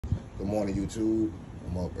Good morning, YouTube.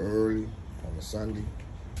 I'm up early on a Sunday.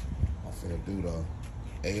 I'm finna do the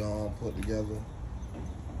A-arm put together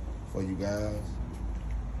for you guys.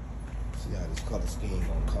 See how this color scheme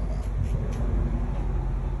gonna come out.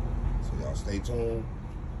 So y'all stay tuned.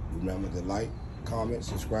 Remember to like, comment,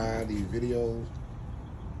 subscribe these videos.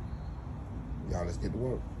 Y'all, let's get to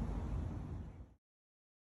work.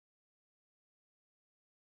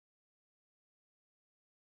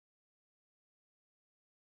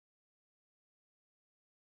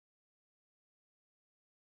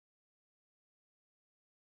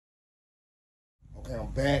 Okay,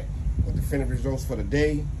 I'm back with the finished results for the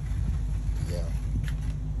day. Yeah.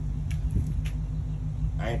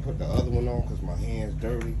 I ain't put the other one on because my hand's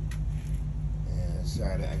dirty. And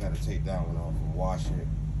sorry, I gotta take that one off and wash it,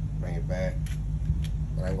 bring it back.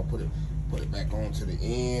 But I ain't gonna put it back on to the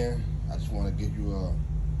end. I just wanna give you a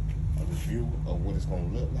review of what it's gonna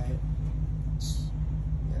look like.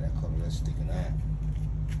 Yeah, that color that's sticking out.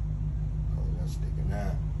 Color that's sticking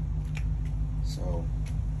out. So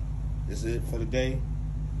this is it for the day.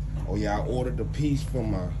 Oh yeah, I ordered the piece for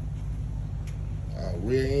my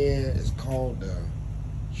rear end. It's called the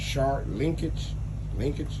shark linkage.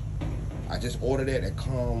 I just ordered that. That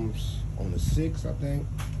comes on the 6th, I think,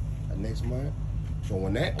 next month. So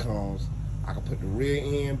when that comes, I can put the rear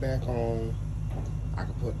end back on. I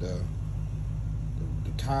can put the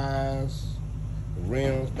tires, the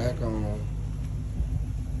rims back on,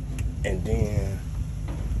 and then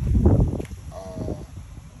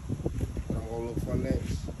what I'm gonna look for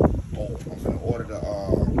next. Oh, I'm gonna order the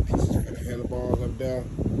pieces for the handlebars up there,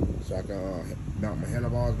 so I can mount my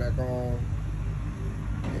handlebars back on.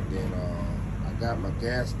 And then I got my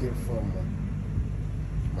gasket from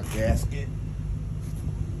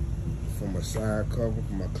my side cover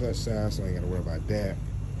for my clutch side, so I ain't gotta worry about that.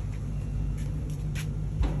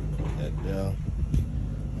 That there,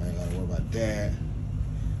 I ain't gotta worry about that.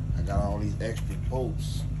 I got all these extra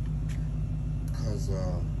bolts because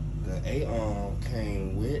the A-arm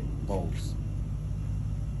came with bolts.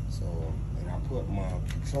 So, and I put my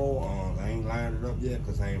control arms. I ain't lined it up yet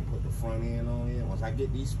because I ain't put the front end on yet. Once I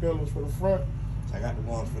get these spindles for the front, so I got the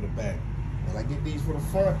ones for the back. Once I get these for the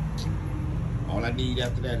front, all I need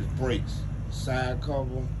after that is brakes, side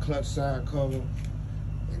cover, clutch side cover,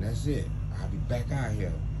 and that's it. I'll be back out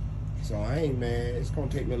here. So I ain't mad. It's gonna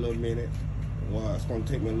take me a little minute. Well, it's gonna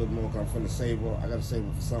take me a little more because I'm finna save up. I gotta save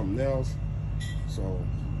up for something else. So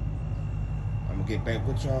I'm gonna get back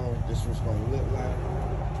with y'all. This is what's gonna look like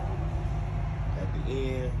at the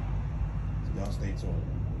end. So y'all stay tuned.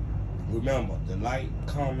 Remember to like,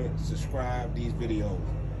 comment, subscribe these videos.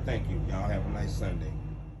 Thank you. Y'all have a nice Sunday.